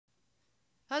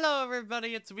Hello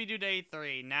everybody, it's We Do Day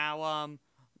 3. Now,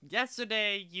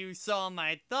 yesterday you saw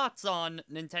my thoughts on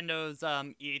Nintendo's,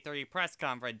 E3 press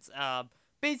conference.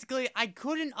 Basically, I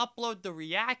couldn't upload the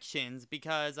reactions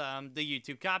because, the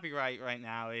YouTube copyright right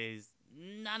now is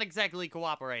not exactly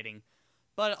cooperating.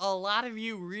 But a lot of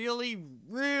you really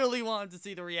wanted to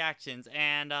see the reactions,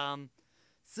 and,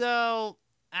 so,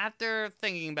 after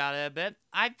thinking about it a bit,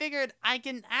 I figured I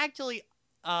can actually,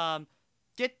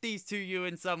 get these to you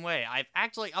in some way. I've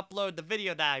actually uploaded the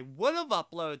video that I would have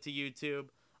uploaded to YouTube,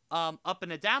 up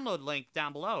in a download link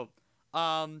down below.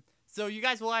 So you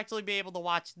guys will actually be able to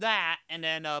watch that, and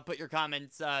then, put your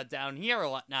comments, down here or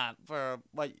whatnot for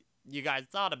what you guys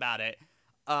thought about it.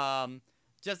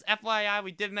 Just FYI,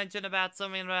 we did mention about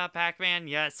something about Pac-Man.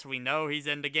 Yes, we know he's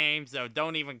in the game, so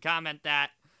don't even comment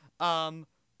that.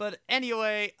 But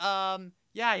anyway,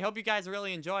 yeah, I hope you guys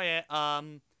really enjoy it.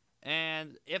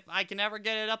 And if I can ever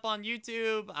get it up on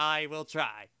YouTube, I will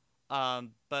try. But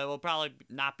it will probably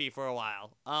not be for a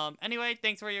while. Anyway,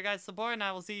 thanks for your guys' support, and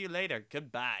I will see you later.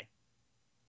 Goodbye.